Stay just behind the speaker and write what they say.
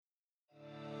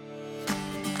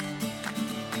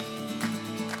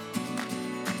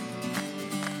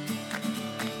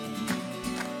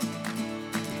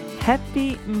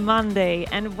Happy Monday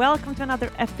and welcome to another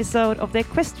episode of the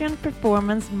Equestrian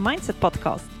Performance Mindset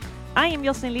Podcast. I am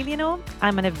Jocelyn Liljeno.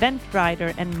 I'm an event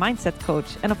writer and mindset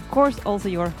coach, and of course also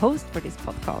your host for this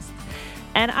podcast.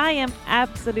 And I am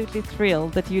absolutely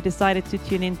thrilled that you decided to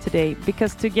tune in today,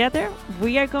 because together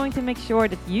we are going to make sure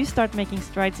that you start making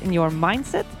strides in your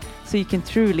mindset so you can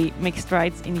truly make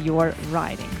strides in your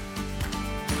riding.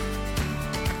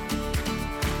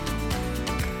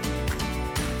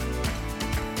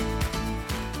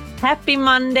 Happy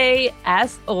Monday,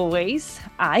 as always.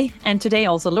 And today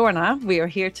also Lorna, we are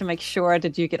here to make sure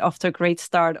that you get off to a great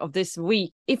start of this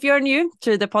week. If you're new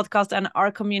to the podcast and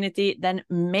our community, then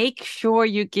make sure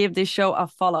you give this show a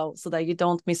follow so that you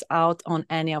don't miss out on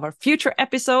any of our future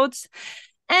episodes.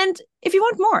 And if you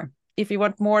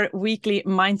want more weekly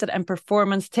mindset and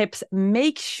performance tips,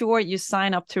 make sure you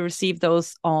sign up to receive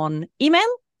those on email.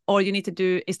 All you need to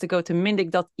do is to go to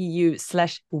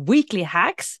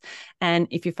myndig.eu/weeklyhacks. And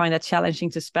if you find that challenging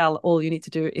to spell, all you need to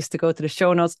do is to go to the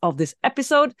show notes of this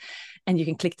episode and you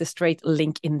can click the straight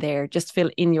link in there. Just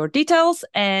fill in your details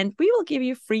and we will give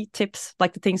you free tips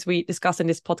like the things we discuss in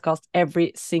this podcast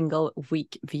every single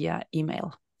week via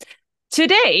email.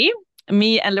 Today,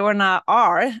 me and Lorna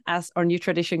are, as our new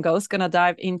tradition goes, going to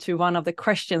dive into one of the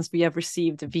questions we have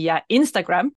received via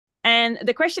Instagram. And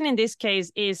the question in this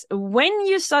case is, when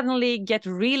you suddenly get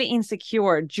really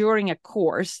insecure during a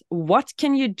course, what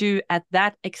can you do at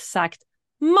that exact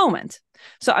moment?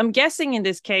 So I'm guessing in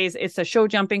this case, it's a show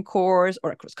jumping course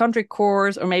or a cross-country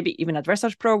course, or maybe even a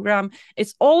dressage program.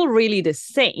 It's all really the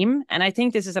same. And I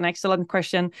think this is an excellent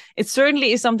question. It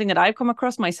certainly is something that I've come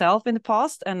across myself in the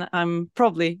past. And I'm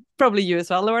probably you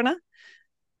as well, Lorna.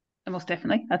 Most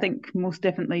definitely. I think most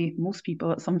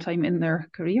people at some time in their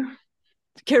career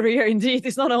indeed.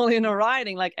 It's not only in a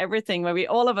riding, like everything, where we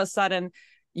all of a sudden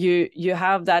you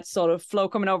have that sort of flow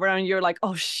coming over and you're like,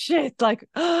 oh shit, like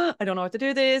I don't know how to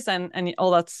do this, and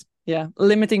all that's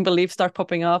limiting beliefs start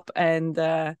popping up, and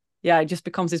it just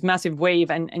becomes this massive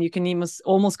wave, and you can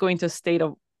almost go into a state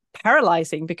of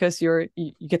paralyzing because you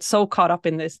get so caught up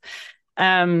in this.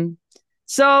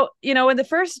 So when the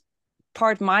first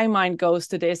part my mind goes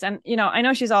to this, and I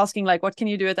know she's asking like, what can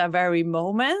you do at that very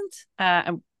moment,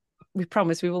 and we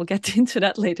promise we will get into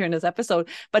that later in this episode.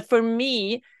 But for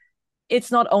me,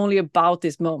 it's not only about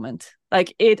this moment.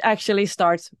 Like, it actually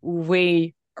starts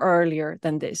way earlier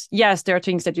than this. Yes, there are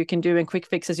things that you can do and quick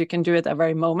fixes you can do at that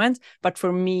very moment. But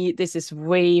for me, this is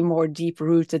way more deep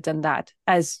rooted than that.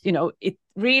 As it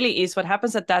really is what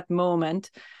happens at that moment.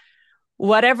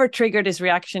 Whatever triggered this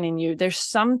reaction in you, there's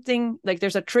something, like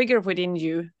there's a trigger within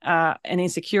you, an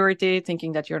insecurity,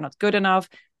 thinking that you're not good enough,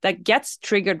 that gets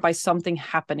triggered by something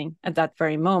happening at that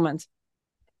very moment.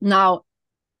 Now,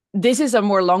 this is a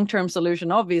more long-term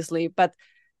solution, obviously, but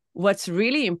what's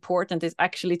really important is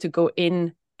actually to go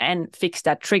in and fix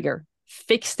that trigger,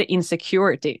 fix the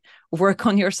insecurity, work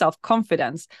on your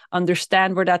self-confidence,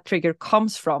 understand where that trigger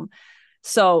comes from.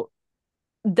 So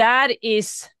that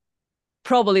is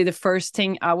probably the first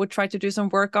thing I would try to do some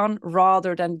work on,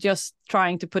 rather than just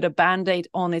trying to put a band-aid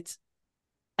on it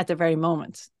at the very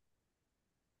moment.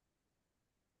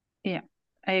 Yeah,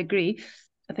 I agree.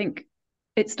 I think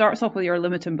it starts off with your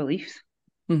limiting beliefs.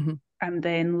 Mm-hmm. And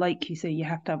then, like you say, you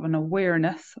have to have an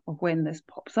awareness of when this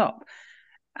pops up.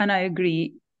 And I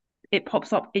agree, it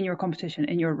pops up in your competition,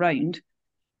 in your round.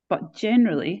 But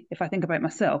generally, if I think about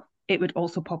myself, it would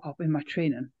also pop up in my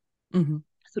training. Mm-hmm.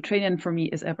 So training for me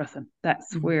is everything.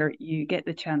 That's where you get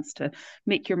the chance to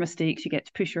make your mistakes, you get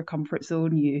to push your comfort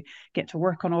zone, you get to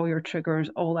work on all your triggers,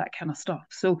 all that kind of stuff.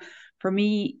 So for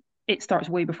me, it starts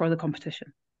way before the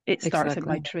competition. It starts in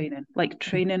my training. Like,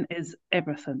 training is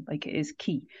everything. Like, it is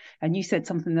key. And you said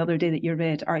something the other day that you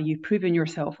read, are you proving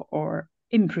yourself or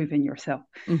improving yourself?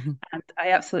 Mm-hmm. And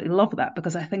I absolutely love that,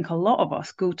 because I think a lot of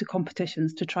us go to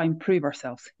competitions to try and prove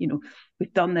ourselves.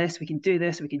 We've done this, we can do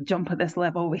this, we can jump at this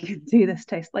level, we can do this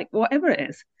test, like whatever it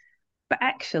is. But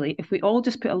actually, if we all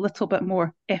just put a little bit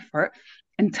more effort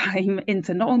and time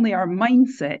into not only our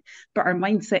mindset, but our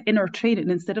mindset in our training,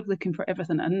 instead of looking for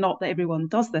everything, and not that everyone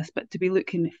does this, but to be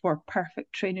looking for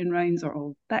perfect training rounds or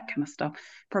all that kind of stuff.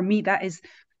 For me, that is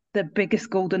the biggest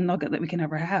golden nugget that we can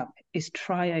ever have, is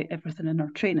try out everything in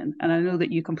our training. And I know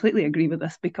that you completely agree with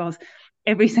this, because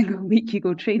every single week you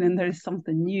go training, there is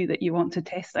something new that you want to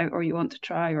test out, or you want to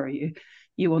try, or you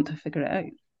want to figure it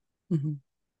out. Mm-hmm.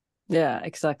 Yeah,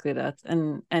 exactly that.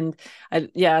 And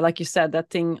like you said, that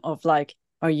thing of like,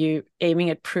 are you aiming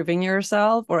at proving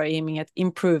yourself or aiming at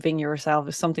improving yourself,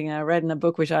 is something I read in a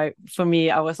book, which I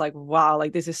was like, wow,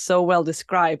 like this is so well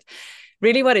described.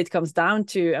 Really what it comes down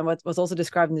to, and what was also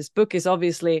described in this book, is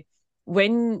obviously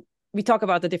when we talk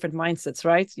about the different mindsets,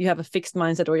 right? You have a fixed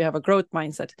mindset or you have a growth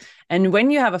mindset. And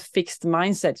when you have a fixed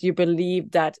mindset, you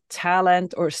believe that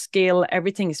talent or skill,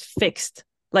 everything is fixed.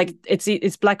 Like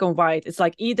it's black and white. It's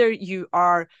like either you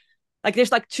are like,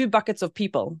 there's like two buckets of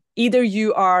people. Either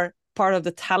you are part of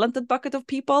the talented bucket of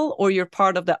people or you're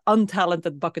part of the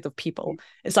untalented bucket of people.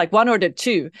 It's like one or the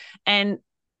two. And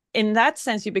in that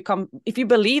sense, if you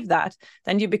believe that,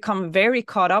 then you become very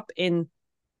caught up in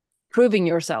proving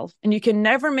yourself. And you can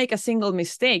never make a single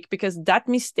mistake, because that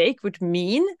mistake would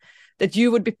mean that you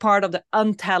would be part of the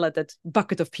untalented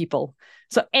bucket of people.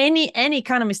 So any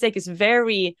kind of mistake is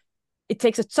it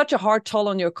takes such a hard toll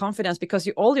on your confidence, because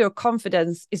all your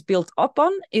confidence is built up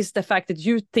on is the fact that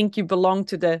you think you belong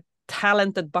to the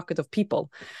talented bucket of people.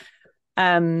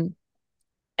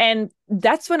 And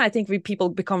that's when I think people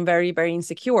become very, very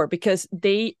insecure, because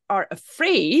they are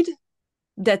afraid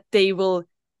that they will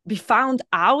be found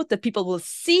out, that people will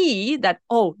see that,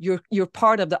 oh, you're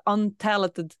part of the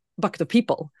untalented bucket of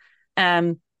people.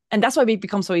 And that's why we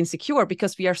become so insecure,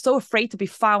 because we are so afraid to be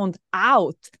found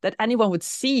out, that anyone would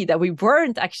see that we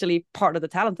weren't actually part of the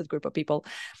talented group of people.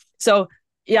 So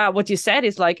yeah, what you said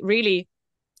is like really,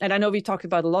 and I know we talked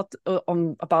about a lot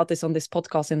about this on this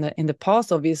podcast in the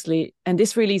past, obviously, and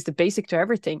this really is the basic to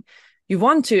everything. You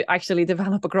want to actually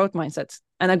develop a growth mindset.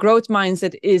 And a growth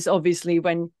mindset is obviously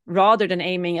when, rather than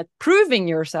aiming at proving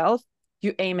yourself,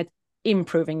 you aim at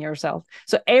improving yourself.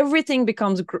 So everything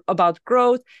becomes about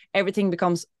growth. Everything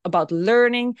becomes about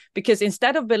learning, because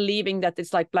instead of believing that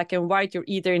it's like black and white, you're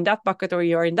either in that bucket or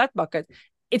you're in that bucket,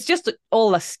 it's just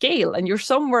all a scale, and you're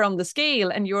somewhere on the scale,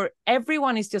 and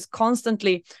everyone is just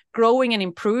constantly growing and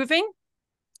improving.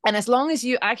 And as long as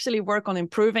you actually work on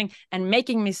improving and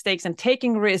making mistakes and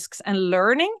taking risks and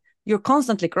learning, you're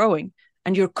constantly growing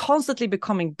and you're constantly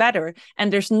becoming better.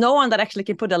 And there's no one that actually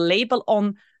can put a label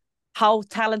on how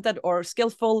talented or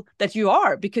skillful that you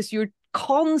are, because you're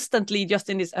constantly just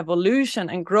in this evolution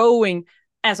and growing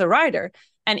as a writer.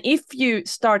 And if you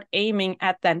start aiming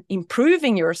at then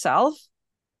improving yourself,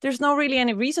 there's no really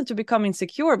any reason to become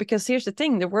insecure, because here's the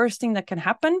thing, the worst thing that can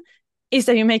happen is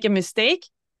that you make a mistake.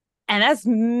 And that's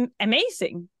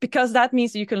amazing, because that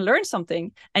means you can learn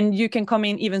something and you can come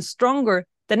in even stronger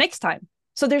the next time.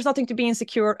 So there's nothing to be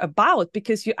insecure about,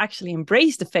 because you actually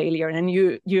embrace the failure, and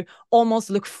you almost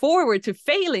look forward to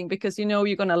failing, because you know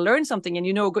you're going to learn something, and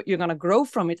you know you're going to grow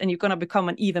from it, and you're going to become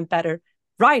an even better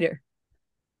writer.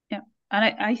 Yeah.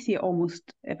 And I see it almost,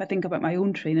 if I think about my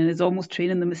own training, is almost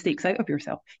training the mistakes out of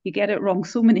yourself. You get it wrong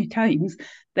so many times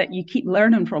that you keep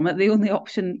learning from it. The only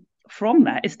option from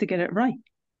that is to get it right.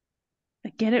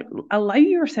 Allow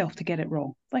yourself to get it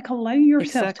wrong. Like, allow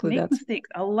yourself Exactly to make that. mistakes.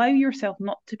 Allow yourself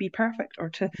not to be perfect, or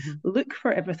to look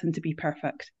for everything to be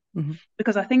perfect.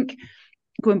 Because I think,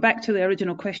 going back to the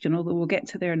original question, although we'll get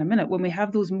to there in a minute, when we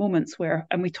have those moments where,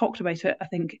 and we talked about it, I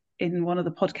think, in one of the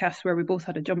podcasts where we both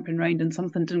had a jumping round and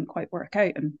something didn't quite work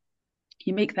out, and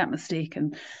you make that mistake,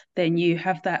 and then you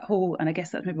have that whole, and I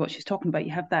guess that's maybe what she's talking about,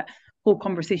 you have that whole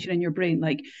conversation in your brain,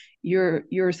 like,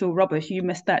 you're so rubbish, you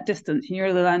missed that distance, you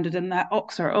nearly landed in that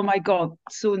oxer, oh my god,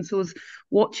 so and so's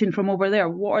watching from over there,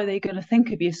 what are they going to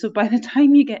think of you? So by the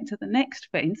time you get to the next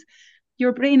fence,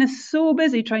 your brain is so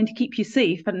busy trying to keep you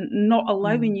safe and not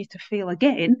allowing you to fail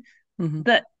again,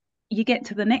 that you get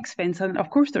to the next fence, and of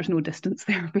course there's no distance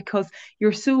there, because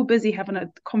you're so busy having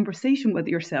a conversation with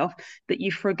yourself that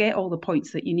you forget all the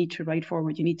points that you need to ride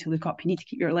forward, you need to look up, you need to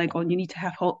keep your leg on, you need to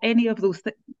have any of those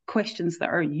questions that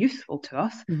are useful to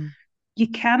us. You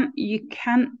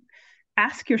can't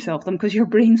ask yourself them, because your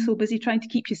brain's so busy trying to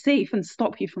keep you safe and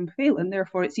stop you from failing.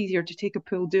 Therefore it's easier to take a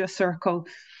pull, do a circle,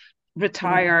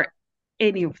 retire,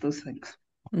 any of those things.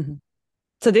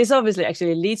 So this obviously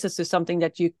actually leads us to something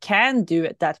that you can do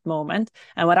at that moment.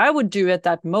 And what I would do at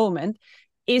that moment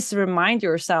is remind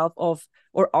yourself of,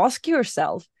 or ask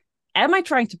yourself, am I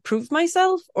trying to prove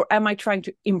myself, or am I trying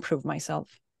to improve myself?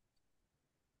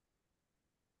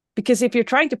 Because if you're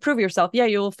trying to prove yourself, yeah,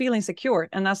 you'll feel insecure,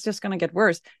 and that's just going to get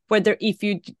worse. Whether if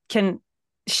you can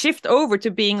shift over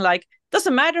to being like,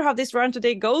 doesn't matter how this run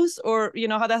today goes, or you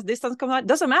know how that distance comes out,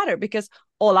 doesn't matter, because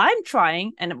all I'm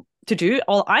trying and to do,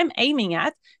 all I'm aiming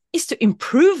at, is to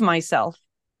improve myself.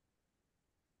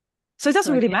 So it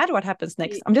doesn't really matter what happens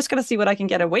next. I'm just going to see what I can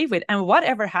get away with, and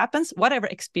whatever happens, whatever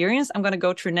experience I'm going to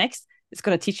go through next, it's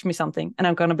going to teach me something, and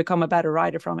I'm going to become a better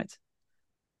writer from it.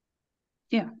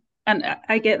 Yeah, and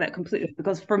I get that completely,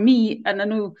 because for me, and I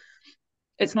know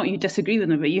it's not you disagree with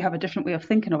me, but you have a different way of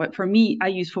thinking of it. For me, I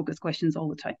use focus questions all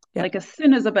the time. Yeah. Like, as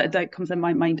soon as a bit of doubt comes in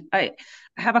my mind, I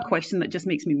have a question that just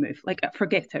makes me move. Like,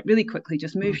 forget it really quickly,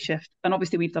 just move, shift. And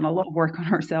obviously we've done a lot of work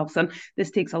on ourselves, and this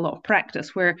takes a lot of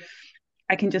practice, where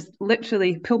I can just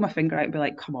literally pull my finger out and be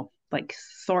like, come on, like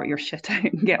sort your shit out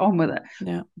and get on with it.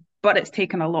 Yeah. But it's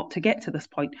taken a lot to get to this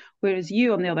point. Whereas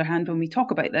you, on the other hand, when we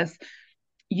talk about this,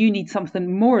 you need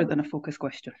something more than a focus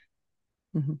question.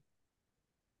 Mm-hmm.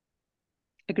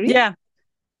 Agree? Yeah.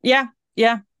 Yeah.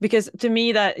 Yeah. Because to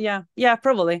me that, yeah,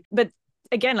 probably. But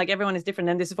again, like everyone is different.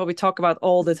 And this is what we talk about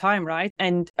all the time, right?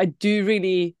 And I do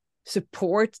really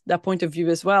support that point of view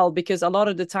as well, because a lot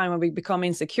of the time when we become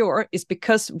insecure is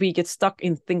because we get stuck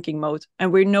in thinking mode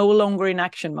and we're no longer in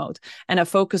action mode. And a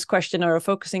focus question or a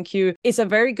focusing cue is a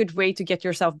very good way to get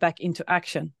yourself back into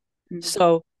action. Mm-hmm.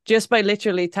 So just by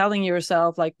literally telling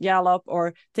yourself like yallop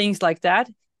or things like that,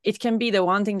 it can be the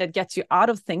one thing that gets you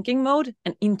out of thinking mode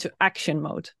and into action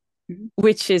mode, mm-hmm.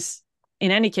 which is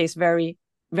in any case very,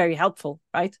 very helpful,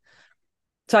 right?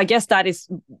 So I guess that is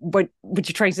what you're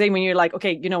trying to say when you're like,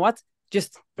 okay, you know what?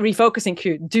 Just refocusing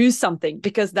cue, do something,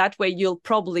 because that way you'll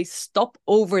probably stop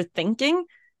overthinking,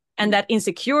 and that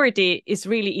insecurity is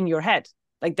really in your head.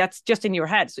 Like that's just in your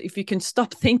head. So if you can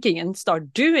stop thinking and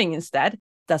start doing instead,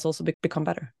 that's also become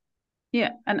better.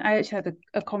 Yeah, and I actually had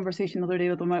a conversation the other day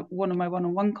with one of my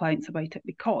one-on-one clients about it,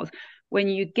 because when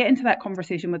you get into that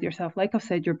conversation with yourself, like I've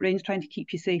said, your brain's trying to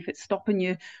keep you safe. It's stopping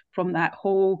you from that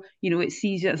whole, it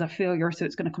sees you as a failure, so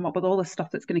it's going to come up with all this stuff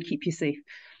that's going to keep you safe.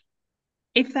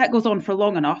 If that goes on for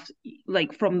long enough,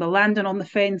 like from the landing on the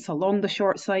fence, along the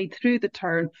short side, through the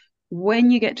turn,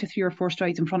 when you get to 3 or 4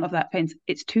 strides in front of that fence,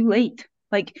 it's too late.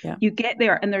 Like you get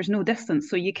there and there's no distance,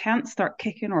 so you can't start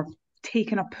kicking or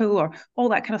taking a pull or all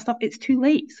that kind of stuff. It's too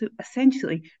late. So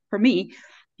essentially, for me,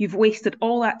 you've wasted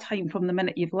all that time from the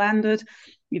minute you've landed,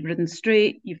 you've ridden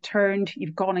straight, you've turned,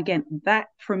 you've gone again. That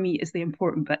for me is the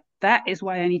important bit. That is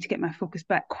why I need to get my focus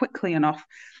back quickly enough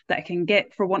that I can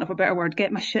get, for want of a better word,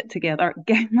 get my shit together,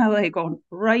 get my leg on,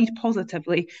 ride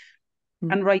positively,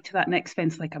 and ride to that next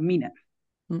fence like I mean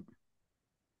it.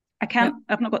 I can't,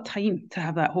 I've not got time to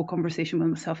have that whole conversation with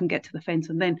myself and get to the fence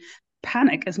and then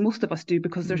panic, as most of us do,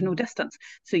 because there's no distance.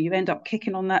 So you end up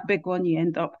kicking on that big one, you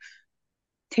end up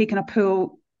taking a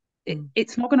pull.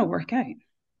 It's not going to work out,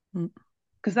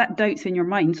 because that doubt's in your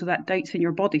mind, so that doubt's in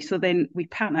your body. So then we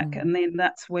panic, and then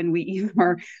that's when we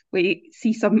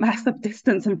see some massive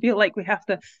distance and feel like we have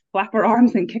to flap our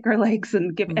arms and kick our legs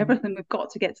and give everything we've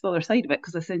got to get to the other side of it,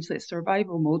 because essentially it's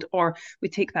survival mode. Or we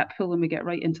take that pull and we get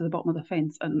right into the bottom of the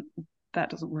fence, and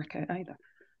that doesn't work out either.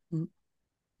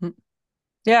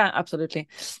 Yeah, absolutely.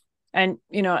 And,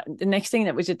 the next thing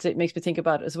that it makes me think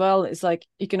about as well is like,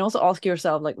 you can also ask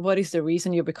yourself, like, what is the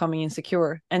reason you're becoming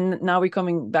insecure? And now we're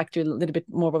coming back to a little bit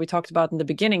more what we talked about in the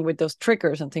beginning with those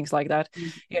triggers and things like that.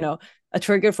 A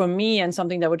trigger for me and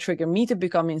something that would trigger me to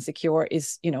become insecure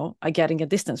is, I getting a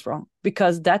distance wrong,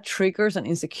 because that triggers an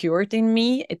insecurity in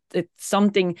me. It's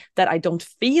something that I don't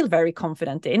feel very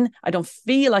confident in. I don't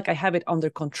feel like I have it under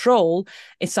control.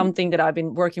 It's something that I've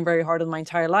been working very hard on my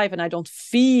entire life, and I don't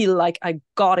feel like I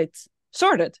got it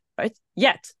sorted, right?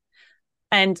 Yet.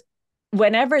 And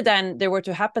whenever then there were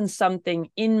to happen something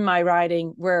in my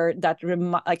riding where that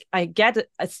like I get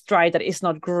a stride that is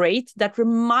not great, that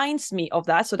reminds me of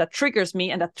that, so that triggers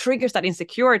me, and that triggers that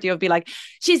insecurity of be like,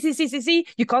 see,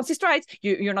 you can't see strides,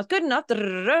 you're not good enough.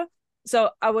 So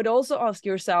I would also ask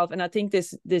yourself, and I think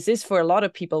this is for a lot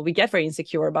of people, we get very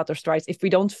insecure about our strides if we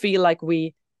don't feel like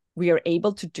we are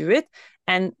able to do it,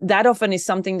 and that often is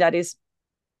something that is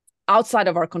outside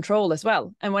of our control as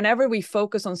well. And whenever we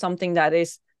focus on something that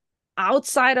is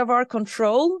outside of our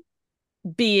control,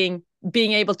 being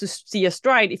able to see a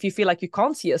stride, if you feel like you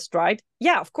can't see a stride,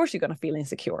 of course you're going to feel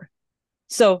insecure.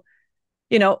 So,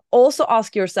 also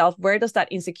ask yourself, where does that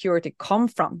insecurity come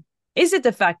from? Is it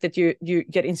the fact that you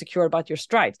get insecure about your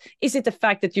strides? Is it the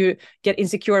fact that you get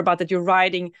insecure about that you're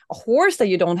riding a horse that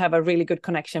you don't have a really good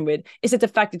connection with? Is it the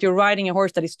fact that you're riding a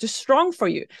horse that is too strong for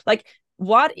you? Like,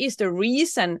 what is the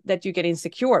reason that you get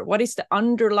insecure? What is the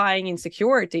underlying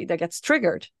insecurity that gets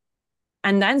triggered?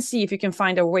 And then see if you can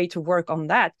find a way to work on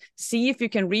that. See if you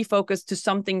can refocus to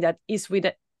something that is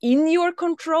in your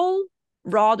control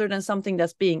rather than something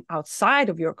that's being outside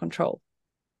of your control.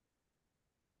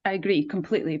 I agree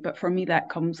completely. But for me, that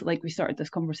comes, like we started this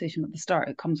conversation at the start,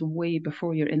 it comes way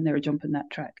before you're in there jumping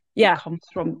that track. Yeah. It comes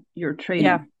from your training.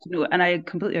 Yeah. And I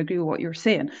completely agree with what you're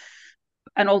saying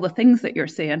and all the things that you're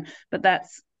saying. But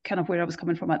that's kind of where I was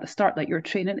coming from at the start. Like, your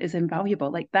training is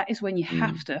invaluable. Like, that is when you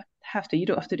have to, you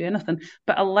don't have to do anything,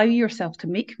 but allow yourself to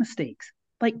make mistakes.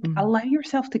 Like, allow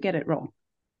yourself to get it wrong.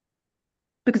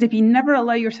 Because if you never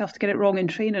allow yourself to get it wrong in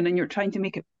training and you're trying to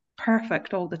make it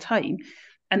perfect all the time,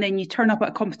 and then you turn up at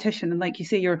a competition and, like you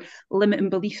say, your limiting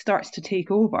belief starts to take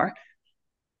over,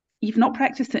 you've not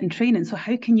practiced it in training. So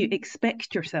how can you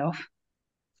expect yourself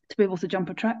to be able to jump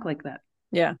a track like that?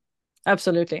 Yeah,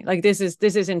 absolutely. Like this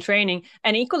is in training,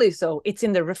 and equally so, it's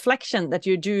in the reflection that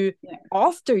you do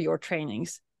after your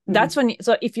trainings. That's when,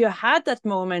 so if you had that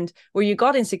moment where you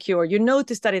got insecure, you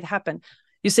noticed that it happened,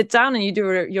 you sit down and you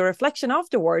do your reflection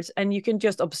afterwards, and you can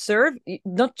just observe,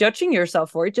 not judging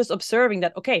yourself for it, just observing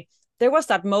that, okay, there was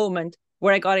that moment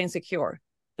where I got insecure.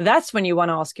 That's when you want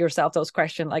to ask yourself those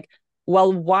questions like,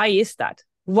 well, why is that?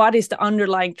 What is the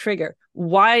underlying trigger?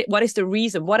 What is the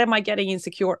reason? What am I getting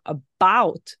insecure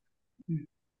about?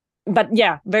 But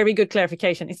yeah, very good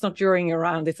clarification. It's not during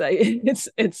around. It's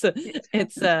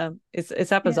it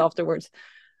happens afterwards.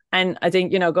 And I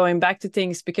think, going back to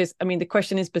things, because I mean, the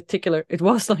question is particular. It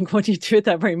was like, what do you do at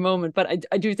that very moment? But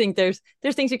I do think there's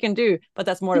things you can do, but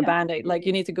that's more a band-aid. Like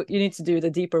you need to do the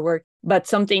deeper work. But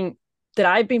something that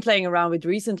I've been playing around with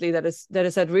recently that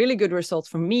has had really good results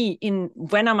for me in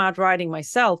when I'm out riding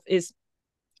myself is,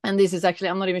 and this is actually,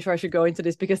 I'm not even sure I should go into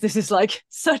this because this is like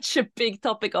such a big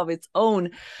topic of its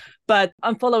own, but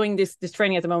I'm following this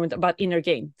training at the moment about inner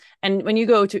game. And when you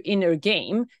go to inner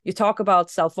game, you talk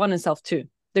about self one and self two.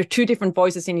 There are two different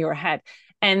voices in your head.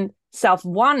 And self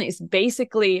one is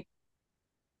basically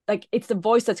like, it's the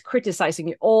voice that's criticizing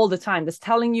you all the time, that's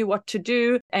telling you what to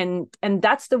do. And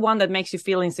that's the one that makes you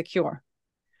feel insecure.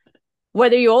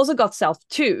 Whether you also got self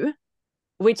two,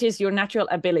 which is your natural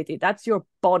ability, that's your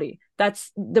body,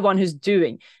 that's the one who's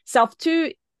doing. Self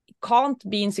two can't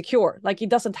be insecure. Like it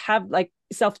doesn't have, like,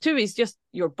 self two is just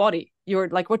your body, you're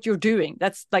like what you're doing.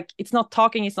 That's like, it's not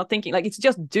talking, it's not thinking, like it's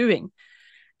just doing.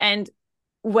 And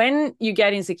when you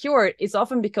get insecure, it's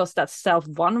often because that self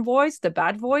one voice, the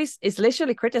bad voice, is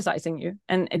literally criticizing you,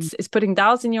 and it's putting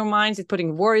doubts in your mind, it's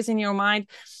putting worries in your mind.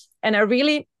 And a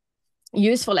really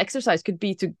useful exercise could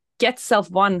be to get self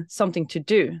one something to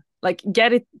do, like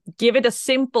give it a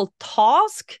simple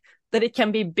task that it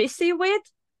can be busy with,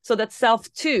 so that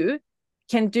self two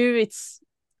can do its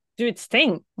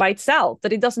thing by itself,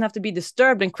 that it doesn't have to be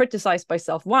disturbed and criticized by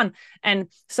self one. And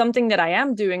something that I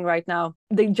am doing right now,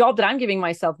 the job that I'm giving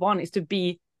myself one, is to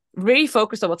be really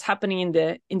focused on what's happening in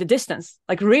the distance,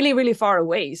 like really, really far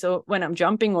away. So when I'm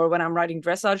jumping or when I'm riding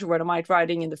dressage or when I'm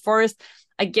riding in the forest,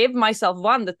 I give myself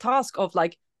one the task of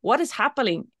like, what is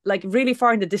happening like really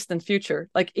far in the distant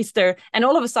future? Like, is there, and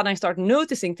all of a sudden I start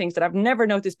noticing things that I've never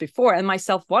noticed before. And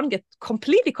myself one get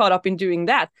completely caught up in doing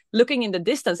that, looking in the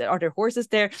distance. Are there horses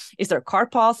there? Is there a car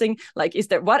passing? Like, is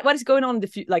there, what is going on in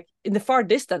the like in the far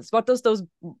distance? What does those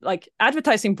like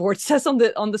advertising board says on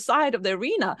the side of the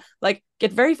arena? Like,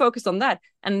 get very focused on that.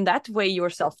 And that way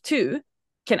yourself too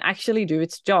can actually do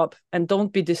its job and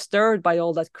don't be disturbed by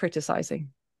all that criticizing.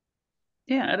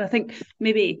 Yeah. And I think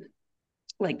maybe,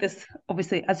 like, this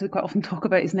obviously, as we quite often talk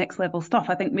about, is next level stuff.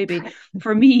 I think maybe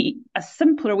for me, a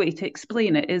simpler way to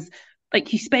explain it is,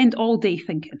 like, you spend all day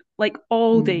thinking, like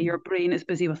all day your brain is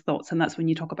busy with thoughts, and that's when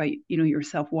you talk about, your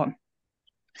self one.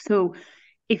 So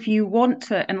if you want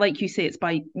to, and like you say, it's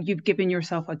by you've given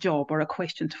yourself a job or a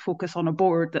question to focus on a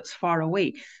board that's far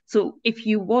away. So if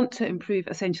you want to improve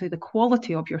essentially the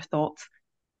quality of your thoughts,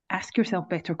 ask yourself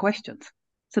better questions.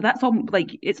 So that's all, like,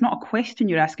 it's not a question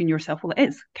you're asking yourself. Well, it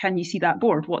is. Can you see that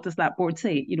board? What does that board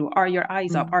say? Are your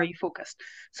eyes up? Are you focused?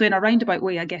 So in a roundabout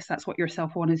way, I guess that's what your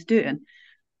self one is doing.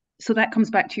 So that comes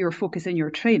back to your focus in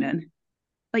your training.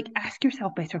 Like, ask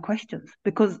yourself better questions,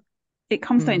 because it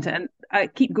comes down to, and I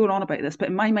keep going on about this, but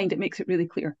in my mind, it makes it really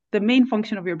clear. The main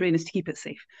function of your brain is to keep it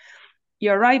safe.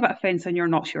 You arrive at a fence and you're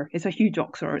not sure. It's a huge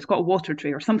ox, or it's got a water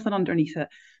tray or something underneath it.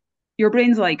 Your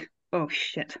brain's like, oh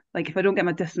shit, like if I don't get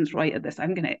my distance right at this,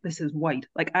 this is wide,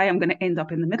 like I am gonna end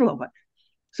up in the middle of it.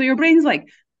 So your brain's like,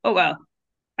 oh well,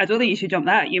 I don't think you should jump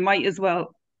that. You might as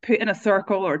well put in a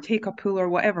circle or take a pull or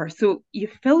whatever. So you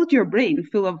filled your brain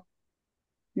full of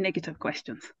negative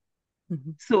questions.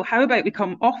 So how about we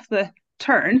come off the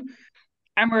turn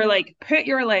and we're like, put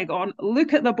your leg on,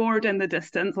 look at the board in the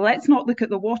distance, let's not look at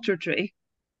the water tray,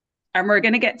 and we're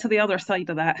going to get to the other side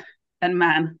of that, and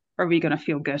man, are we going to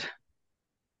feel good.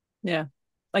 Yeah.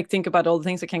 Like, think about all the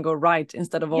things that can go right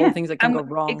instead of all the things that can go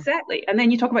wrong. Exactly. And then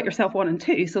you talk about your self one and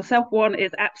two. So self one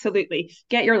is absolutely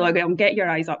get your leg on, get your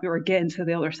eyes up, you're getting to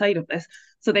the other side of this.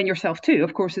 So then your self two,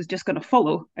 of course, is just going to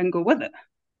follow and go with it.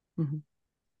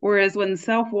 Whereas when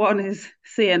self one is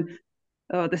saying,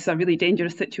 oh, this is a really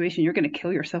dangerous situation, you're going to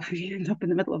kill yourself if you end up in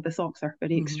the middle of this oxer,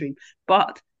 very extreme.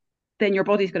 But then your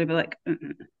body's going to be like,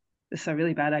 this is a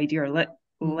really bad idea,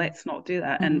 let's not do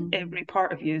that. And every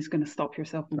part of you is going to stop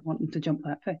yourself from wanting to jump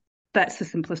that thing. That's the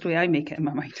simplest way I make it in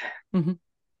my mind.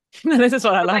 This is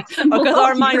what I like, simple because our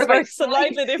thoughts. minds work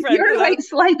slightly different. You're about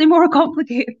slightly more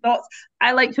complicated thoughts.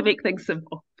 I like to make things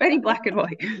simple, very black and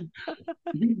white.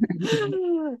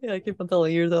 Yeah, I keep on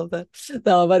telling yourself that.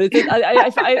 No, but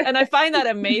I find that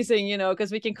amazing,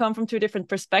 because we can come from two different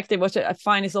perspectives, which I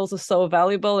find is also so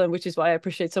valuable, and which is why I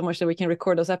appreciate so much that we can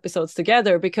record those episodes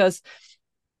together, because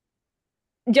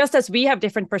just as we have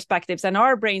different perspectives and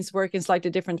our brains work in slightly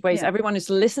different ways, everyone who's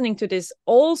listening to this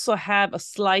also have a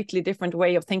slightly different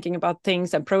way of thinking about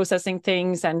things and processing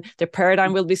things, and their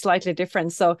paradigm will be slightly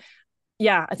different. So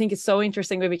yeah, I think it's so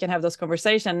interesting that we can have those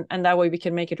conversations, and that way we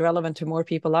can make it relevant to more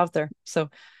people out there. So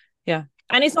yeah.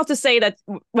 And it's not to say that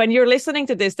when you're listening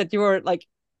to this, that you're like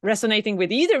resonating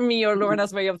with either me or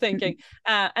Lorna's way of thinking.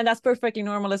 And that's perfectly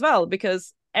normal as well,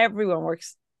 because everyone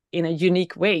works in a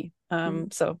unique way.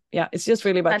 So yeah, it's just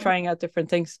really about trying out different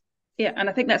things. Yeah, and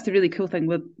I think that's the really cool thing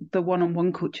with the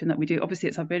one-on-one coaching that we do. Obviously,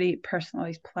 it's a very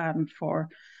personalized plan for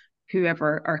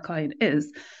whoever our client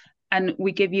is. And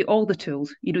we give you all the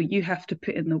tools. You have to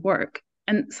put in the work.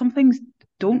 And some things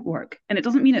don't work. And it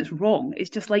doesn't mean it's wrong. It's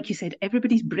just like you said,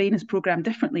 everybody's brain is programmed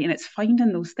differently. And it's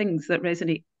finding those things that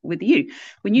resonate with you.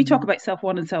 When you talk about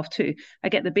self-1 and self-2, I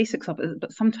get the basics of it.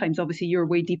 But sometimes, obviously, you're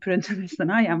way deeper into this than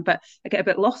I am. But I get a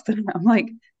bit lost in it. I'm like,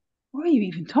 what are you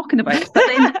even talking about? But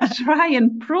then I try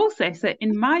and process it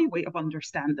in my way of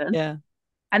understanding. Yeah.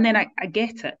 And then I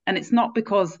get it. And it's not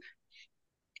because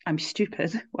I'm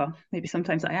stupid. Well, maybe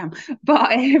sometimes I am.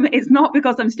 But it's not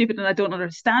because I'm stupid and I don't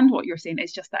understand what you're saying.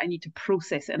 It's just that I need to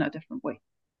process it in a different way.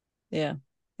 Yeah.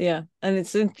 Yeah. And it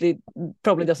simply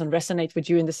probably doesn't resonate with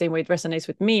you in the same way it resonates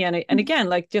with me. And again,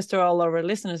 like, just to all our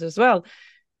listeners as well,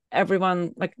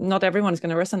 everyone, like, not everyone is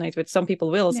going to resonate with. Some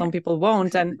people will, some people won't.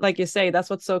 Exactly. And like you say, that's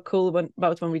what's so cool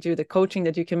about when we do the coaching,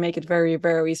 that you can make it very,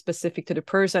 very specific to the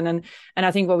person. And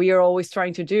I think what we are always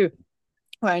trying to do,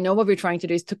 well, I know what we're trying to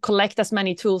do, is to collect as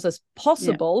many tools as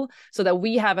possible, so that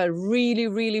we have a really,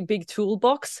 really big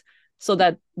toolbox, so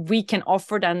that we can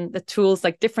offer then the tools,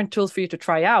 like different tools for you to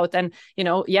try out. And,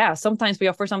 sometimes we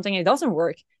offer something and it doesn't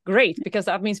work. Great, because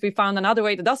that means we found another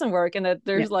way that doesn't work, and that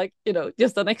there's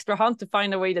just an extra hunt to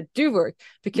find a way that do work.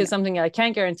 Because something I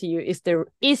can guarantee you is there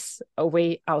is a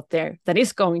way out there that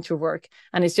is going to work.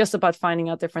 And it's just about finding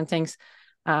out different things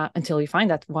until you find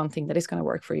that one thing that is going to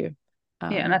work for you.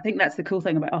 And I think that's the cool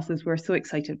thing about us, is we're so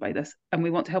excited by this, and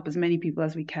we want to help as many people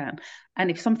as we can.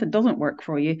 And if something doesn't work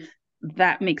for you,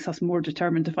 that makes us more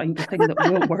determined to find the thing that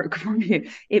will work for you.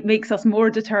 It makes us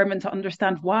more determined to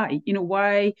understand why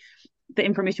the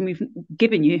information we've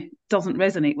given you doesn't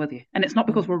resonate with you. And it's not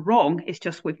because we're wrong, it's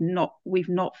just we've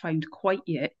not found quite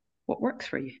yet what works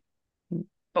for you.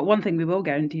 But one thing we will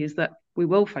guarantee is that we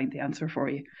will find the answer for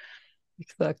you.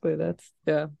 Exactly.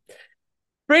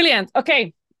 Brilliant.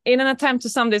 Okay. In an attempt to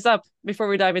sum this up before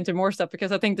we dive into more stuff,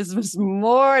 because I think this was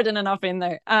more than enough in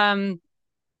there.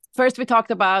 First, we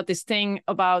talked about this thing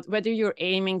about whether you're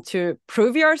aiming to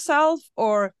prove yourself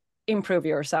or improve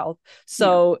yourself.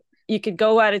 So you could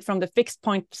go at it from the fixed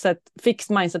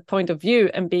mindset point of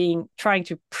view, and trying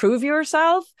to prove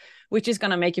yourself, which is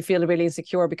going to make you feel really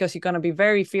insecure, because you're going to be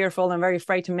very fearful and very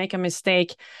afraid to make a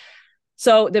mistake.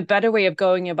 So the better way of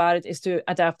going about it is to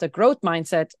adapt a growth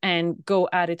mindset and go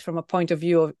at it from a point of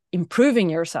view of improving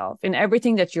yourself in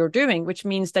everything that you're doing, which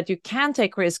means that you can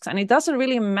take risks. And it doesn't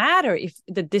really matter if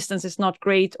the distance is not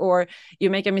great, or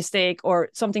you make a mistake, or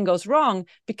something goes wrong,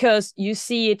 because you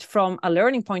see it from a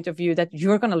learning point of view, that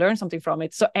you're going to learn something from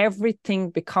it. So everything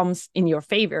becomes in your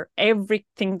favor.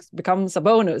 Everything becomes a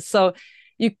bonus. So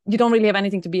you don't really have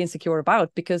anything to be insecure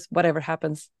about, because whatever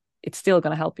happens, it's still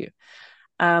going to help you.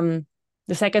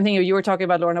 The second thing you were talking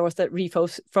about, Lorna, was that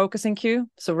refocusing cue.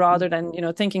 So rather than,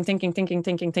 thinking,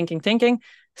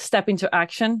 step into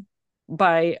action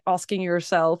by asking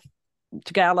yourself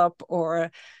to gallop,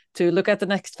 or to look at the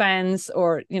next fence,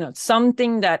 or,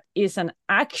 something that is an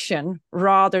action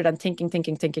rather than thinking,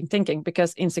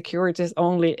 because insecurity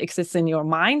only exists in your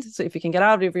mind. So if you can get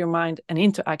out of your mind and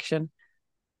into action,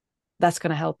 that's going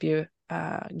to help you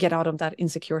get out of that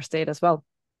insecure state as well.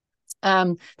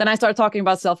 Then I started talking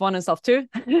about self-1 and self-2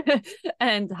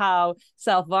 and how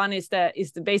self-1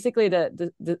 is basically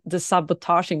the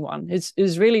sabotaging one.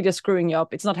 It's really just screwing you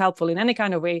up. It's not helpful in any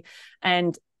kind of way,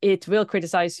 and it will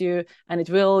criticize you, and it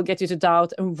will get you to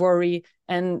doubt and worry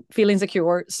and feel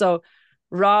insecure. So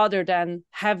rather than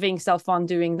having self-1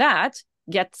 doing that,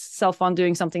 get self-1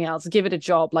 doing something else. Give it a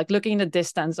job, like looking in the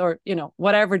distance, or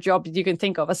whatever job you can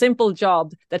think of, a simple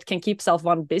job that can keep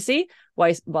self-1 busy,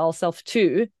 while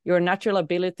self-2, your natural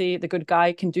ability, the good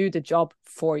guy, can do the job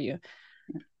for you.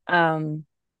 And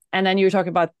then you're talking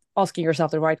about asking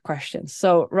yourself the right questions.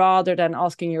 So rather than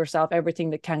asking yourself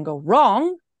everything that can go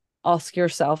wrong, ask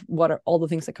yourself, what are all the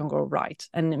things that can go right?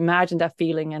 And imagine that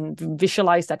feeling and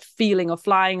visualize that feeling of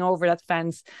flying over that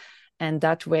fence. And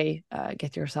that way,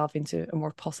 get yourself into a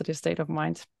more positive state of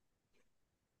mind.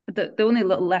 The only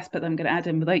little last bit that I'm going to add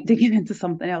in without digging into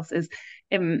something else is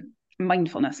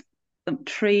mindfulness.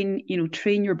 Train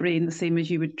your brain the same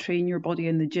as you would train your body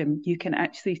in the gym. You can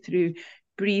actually, through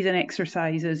breathing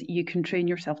exercises, you can train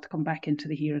yourself to come back into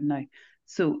the here and now.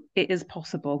 So it is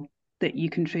possible that you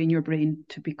can train your brain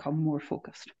to become more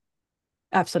focused.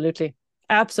 Absolutely.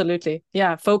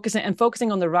 Yeah.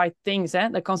 Focusing on the right things.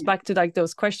 That comes back to like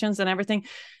those questions and everything.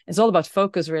 It's all about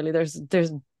focus, really. There's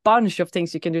a bunch of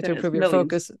things you can do to improve your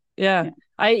focus. Yeah.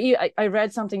 I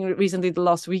read something recently the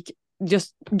last week,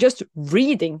 just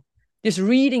reading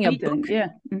a book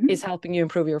is helping you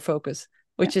improve your focus,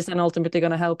 which is then ultimately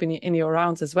going to help in your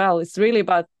rounds as well. It's really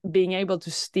about being able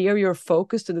to steer your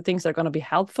focus to the things that are going to be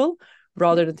helpful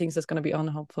rather than things that's going to be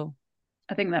unhelpful.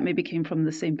 I think that maybe came from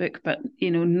the same book, but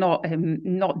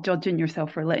not judging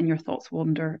yourself for letting your thoughts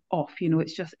wander off.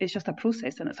 It's just a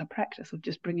process, and it's a practice of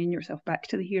just bringing yourself back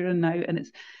to the here and now. And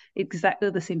it's exactly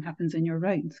the same happens in your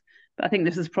rounds. But I think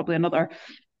this is probably another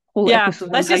whole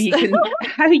episode on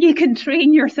how you can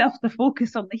train yourself to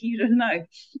focus on the here and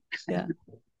now.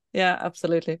 Yeah,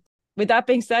 absolutely. With that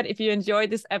being said, if you enjoyed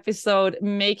this episode,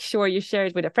 make sure you share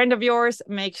it with a friend of yours.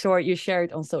 Make sure you share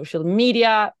it on social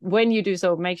media. When you do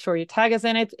so, make sure you tag us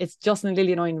in it. It's Jocelyn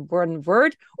Lillian in one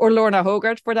word, or Lorna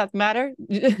Hogarth for that matter.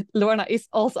 Lorna is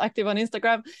also active on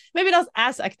Instagram. Maybe not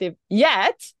as active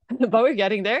yet, but we're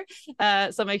getting there.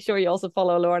 So make sure you also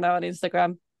follow Lorna on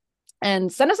Instagram.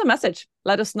 And send us a message.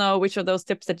 Let us know which of those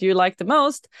tips that you like the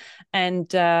most,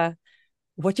 and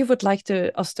what you would like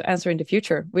us to answer in the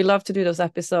future. We love to do those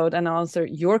episodes and answer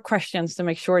your questions to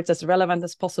make sure it's as relevant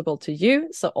as possible to you.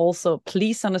 So also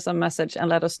please send us a message and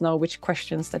let us know which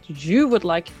questions that you would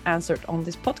like answered on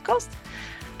this podcast.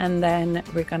 And then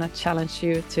we're going to challenge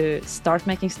you to start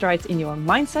making strides in your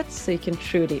mindset so you can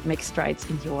truly make strides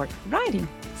in your riding.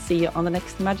 See you on the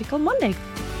next Magical Monday.